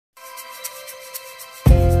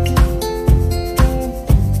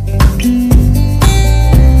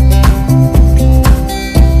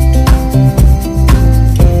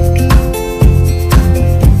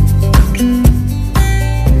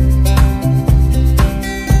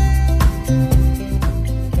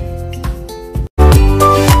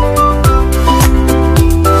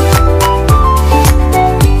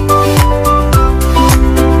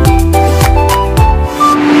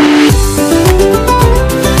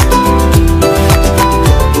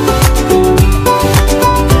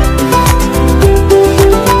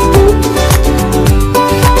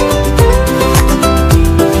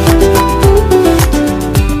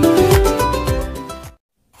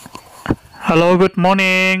Hello, good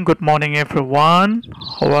morning. Good morning everyone.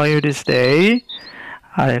 How are you this day?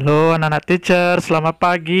 Halo anak-anak teacher, selamat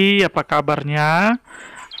pagi. Apa kabarnya?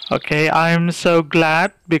 Okay, I'm so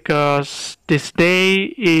glad because this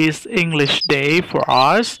day is English day for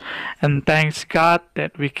us, and thanks God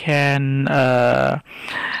that we can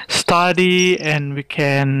study and we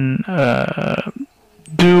can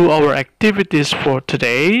do our activities for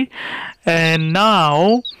today. And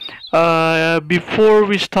now, before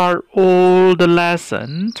we start all the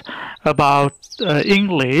lessons about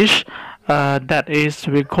English, that is,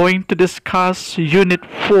 we're going to discuss Unit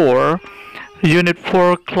 4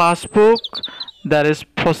 class book, that is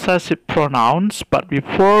possessive pronouns. But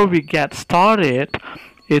before we get started,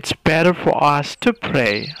 it's better for us to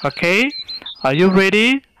pray. Okay? Are you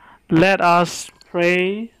ready? Let us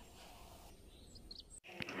pray.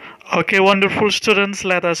 Okay, wonderful students,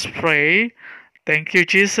 let us pray. Thank you,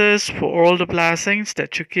 Jesus, for all the blessings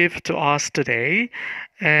that you give to us today.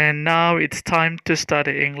 And now it's time to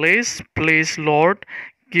study English. Please, Lord,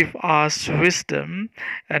 give us wisdom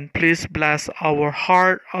and please bless our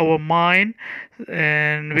heart, our mind,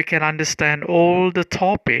 and we can understand all the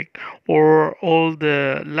topic or all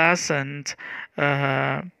the lessons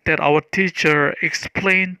that our teacher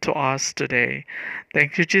explained to us today.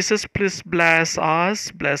 Thank you, Jesus. Please bless us,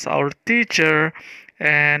 bless our teacher,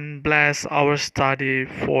 and bless our study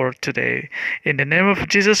for today. In the name of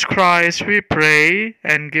Jesus Christ, we pray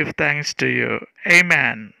and give thanks to you.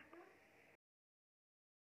 Amen.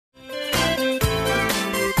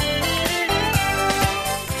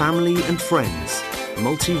 Family and Friends,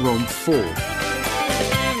 Multi-Rom 4.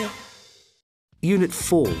 Unit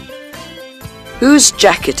 4. Whose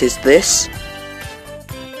jacket is this?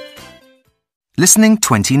 Listening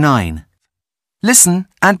 29. Listen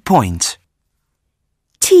and point.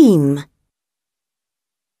 Team.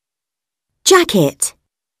 Jacket.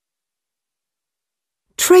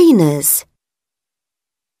 Trainers.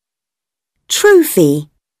 Trophy.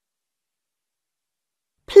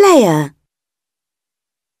 Player.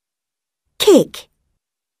 Kick.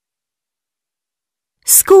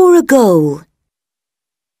 Score a goal.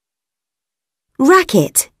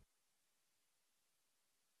 Racket.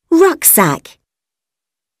 Rucksack.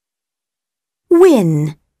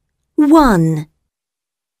 Win. Won.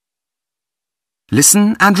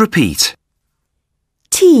 Listen and repeat.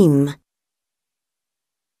 Team.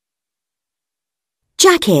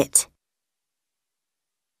 Jacket.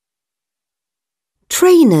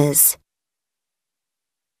 Trainers.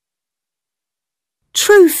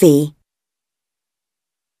 Trophy.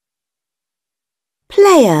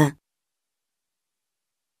 Player.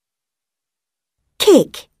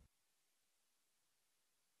 Kick.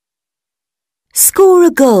 Score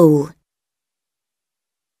a goal.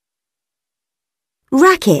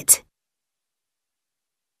 Racket.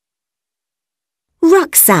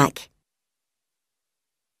 Rucksack.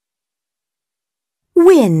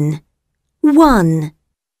 Win. Won.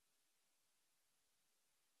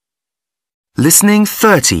 Listening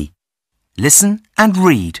 30. Listen and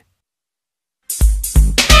read.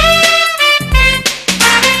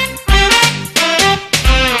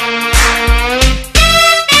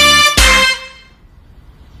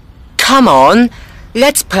 Come on,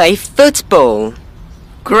 let's play football.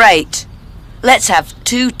 Great. Let's have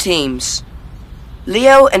 2 teams.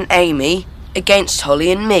 Leo and Amy against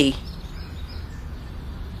Holly and me.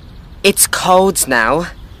 It's cold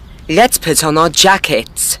now. Let's put on our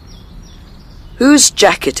jackets. Whose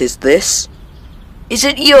jacket is this? Is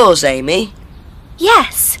it yours, Amy?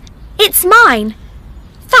 Yes, it's mine.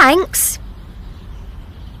 Thanks.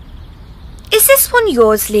 Is this one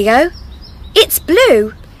yours, Leo? It's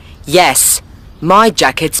blue. Yes, my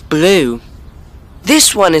jacket's blue.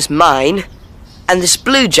 This one is mine, and this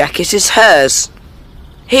blue jacket is hers.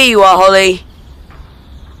 Here you are, Holly.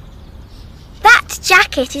 That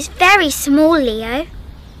jacket is very small, Leo.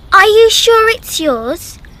 Are you sure it's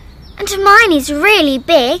yours? And mine is really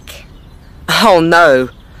big. Oh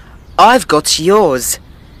no, I've got yours.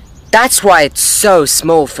 That's why it's so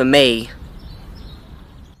small for me.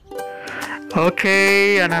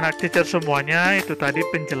 Oke, anak-anak teacher semuanya, itu tadi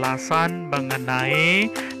penjelasan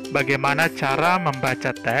mengenai bagaimana cara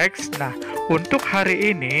membaca teks. Nah, untuk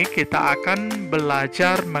hari ini kita akan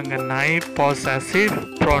belajar mengenai possessive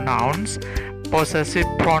pronouns. Possessive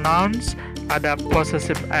pronouns, ada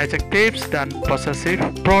possessive adjectives dan possessive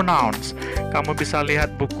pronouns. Kamu bisa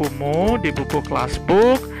lihat bukumu di buku kelas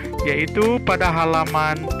book, yaitu pada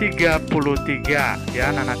halaman 33 ya,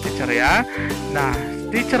 anak-anak teacher ya. Nah,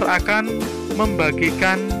 teacher akan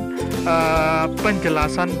membagikan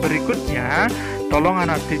penjelasan berikutnya. Tolong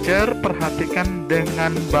anak teacher perhatikan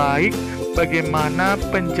dengan baik bagaimana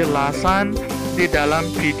penjelasan di dalam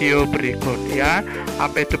video berikut ya.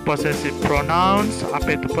 Apa itu possessive pronouns,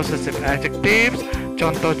 apa itu possessive adjectives,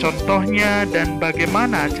 contoh-contohnya, dan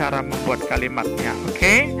bagaimana cara membuat kalimatnya.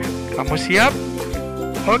 Oke? Kamu siap?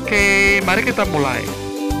 Oke, mari kita mulai.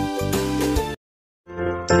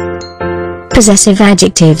 Possessive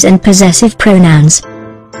adjectives and possessive pronouns.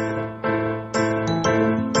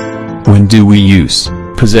 When do we use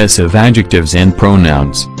possessive adjectives and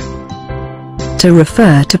pronouns? To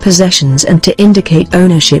refer to possessions and to indicate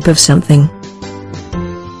ownership of something.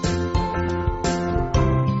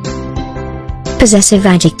 Possessive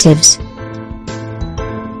adjectives.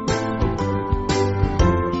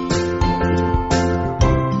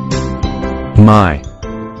 My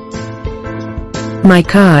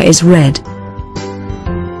car is red.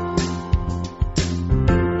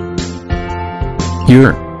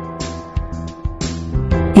 Your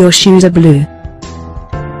shoes are blue.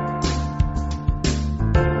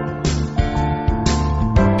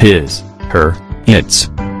 His, her, its.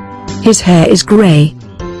 His hair is grey.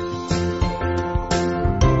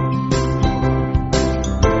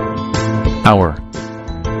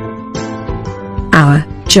 Our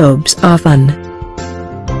jobs are fun.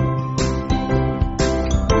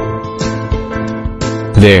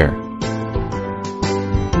 Their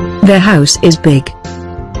house is big.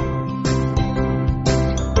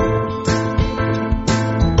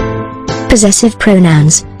 Possessive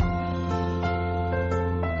pronouns.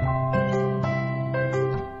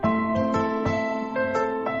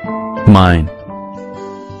 Mine.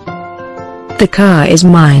 The car is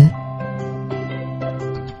mine.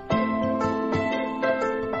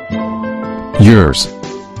 Yours.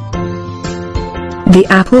 The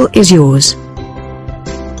apple is yours.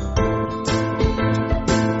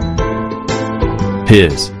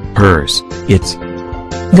 His, hers, its.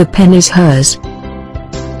 The pen is hers.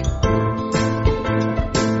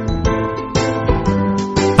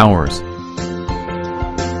 Ours.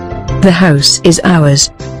 The house is ours.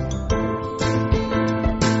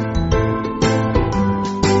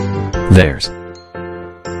 Theirs.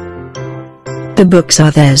 The books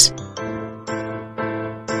are theirs.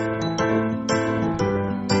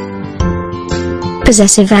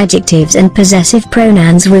 Possessive adjectives and possessive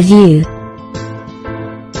pronouns review.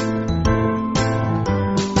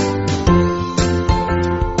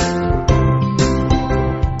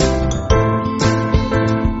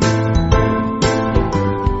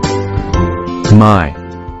 My.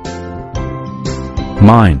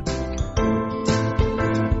 Mine.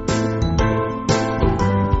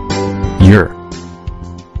 Your.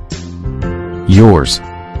 Yours.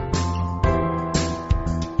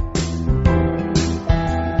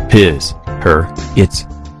 His, her, its.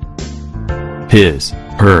 His,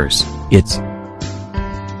 hers, its.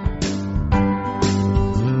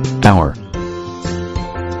 Our.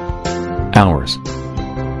 Ours.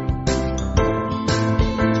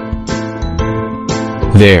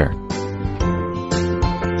 Their.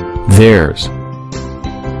 Theirs.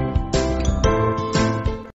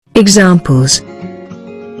 Examples.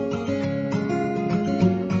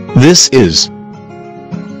 This is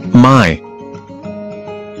my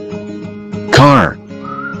car.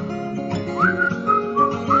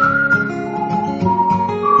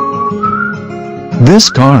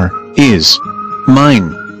 This car is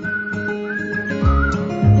mine.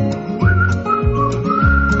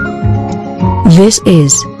 This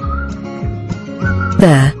is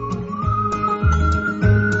their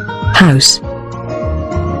house.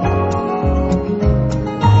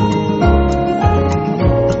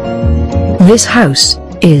 This house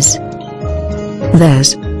is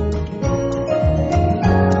theirs.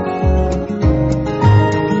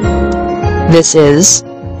 This is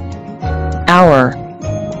our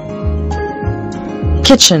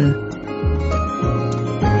kitchen.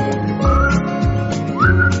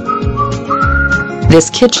 This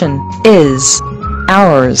kitchen is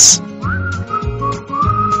ours.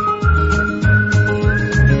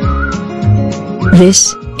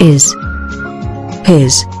 This is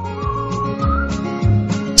his.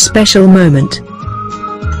 Special moment.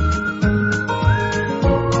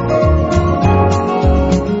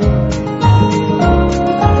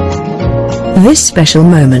 This special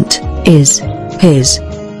moment is his.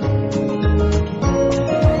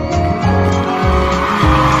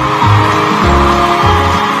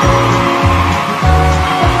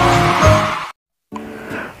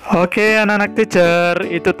 Oke, anak-anak teacher,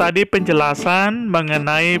 itu tadi penjelasan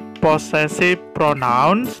mengenai possessive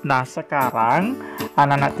pronouns. Nah, sekarang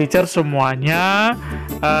anak-anak teacher semuanya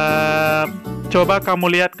coba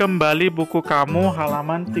kamu lihat kembali buku kamu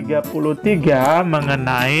halaman 33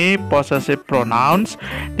 mengenai possessive pronouns.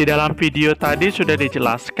 Di dalam video tadi sudah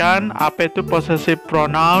dijelaskan apa itu possessive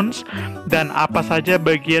pronouns dan apa saja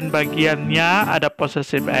bagian-bagiannya. Ada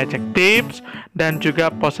possessive adjectives dan juga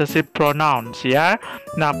possessive pronouns ya.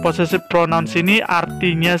 Nah, possessive pronouns ini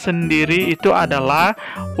artinya sendiri itu adalah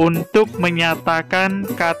untuk menyatakan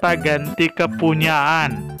kata ganti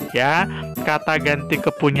kepunyaan ya, kata ganti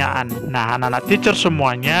kepunyaan. Nah, anak-anak teacher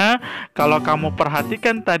semuanya, kalau kamu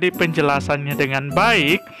perhatikan tadi penjelasannya dengan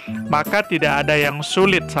baik, maka tidak ada yang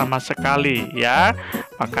sulit sama sekali ya.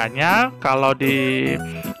 Makanya kalau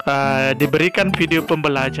diberikan video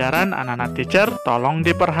pembelajaran, anak-anak teacher tolong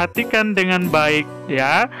diperhatikan dengan baik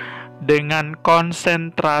ya, dengan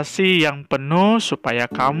konsentrasi yang penuh supaya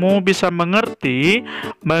kamu bisa mengerti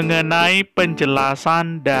mengenai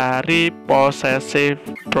penjelasan dari possessive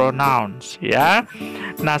pronouns ya.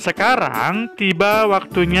 Nah, sekarang tiba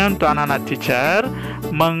waktunya untuk anak-anak teacher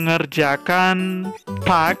mengerjakan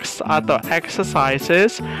tasks atau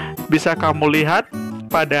exercises. Bisa kamu lihat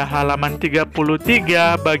pada halaman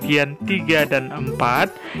 33 bagian 3 dan 4.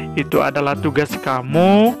 Itu adalah tugas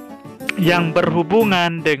kamu yang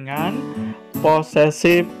berhubungan dengan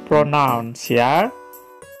possessive pronouns ya.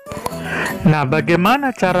 Nah,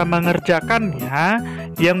 bagaimana cara mengerjakannya?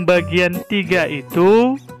 Yang bagian 3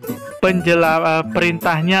 itu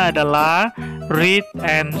perintahnya adalah read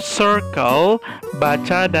and circle,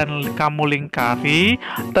 baca dan kamu lingkari.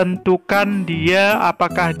 Tentukan dia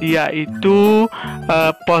apakah dia itu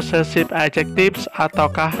possessive adjectives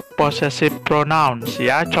ataukah possessive pronouns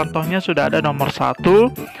ya. Contohnya sudah ada nomor 1.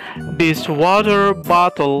 This water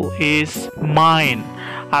bottle is mine.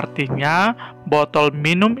 Artinya botol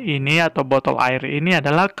minum ini atau botol air ini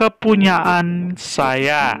adalah kepunyaan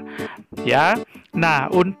saya ya.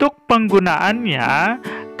 Nah, untuk penggunaannya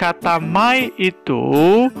kata my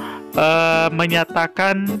itu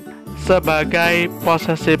menyatakan sebagai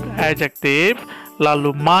possessive adjective,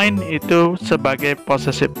 lalu mine itu sebagai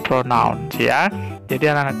possessive pronoun ya. Jadi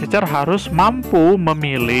anak-anak teacher harus mampu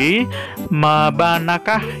memilih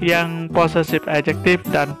manakah yang possessive adjective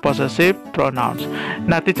dan possessive pronouns.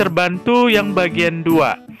 Nah, teacher bantu yang bagian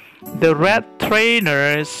 2. The red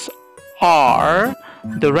trainers are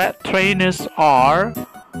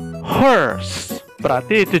hers.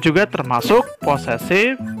 Berarti itu juga termasuk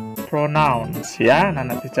possessive pronouns ya,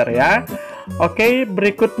 anak-anak teacher ya. Oke,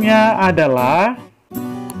 berikutnya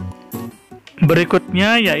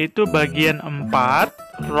yaitu bagian 4,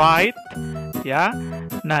 right ya.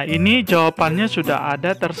 Nah, ini jawabannya sudah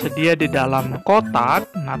ada tersedia di dalam kotak.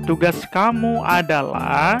 Nah, tugas kamu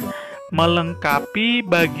adalah melengkapi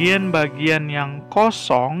bagian-bagian yang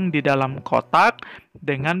kosong di dalam kotak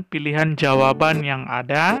dengan pilihan jawaban yang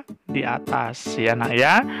ada di atas ya nak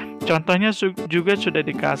ya. Contohnya juga sudah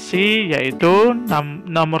dikasih, yaitu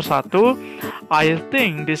nomor 1, I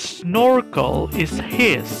think this snorkel is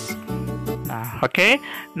his. Nah, oke.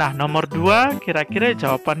 Nah, nomor 2, kira-kira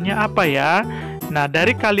jawabannya apa ya? Nah,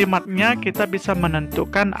 dari kalimatnya kita bisa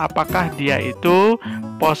menentukan apakah dia itu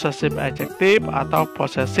possessive adjective atau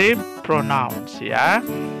possessive pronouns ya.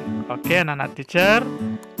 Oke, anak-anak teacher.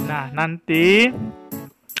 Nah, nanti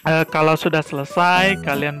kalau sudah selesai,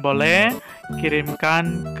 kalian boleh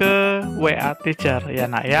kirimkan ke WA teacher ya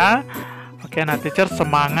nak ya. Oke, anak teacher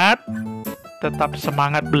semangat. Tetap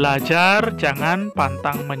semangat belajar, jangan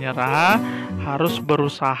pantang menyerah, harus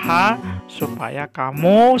berusaha supaya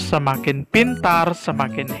kamu semakin pintar,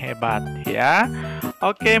 semakin hebat ya.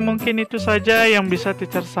 Oke, mungkin itu saja yang bisa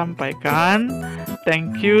teacher sampaikan.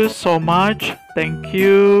 Thank you so much. Thank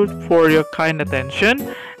you for your kind attention,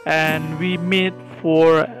 and we meet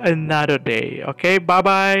for another day. Okay, bye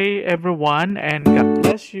bye everyone, and God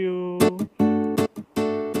bless you.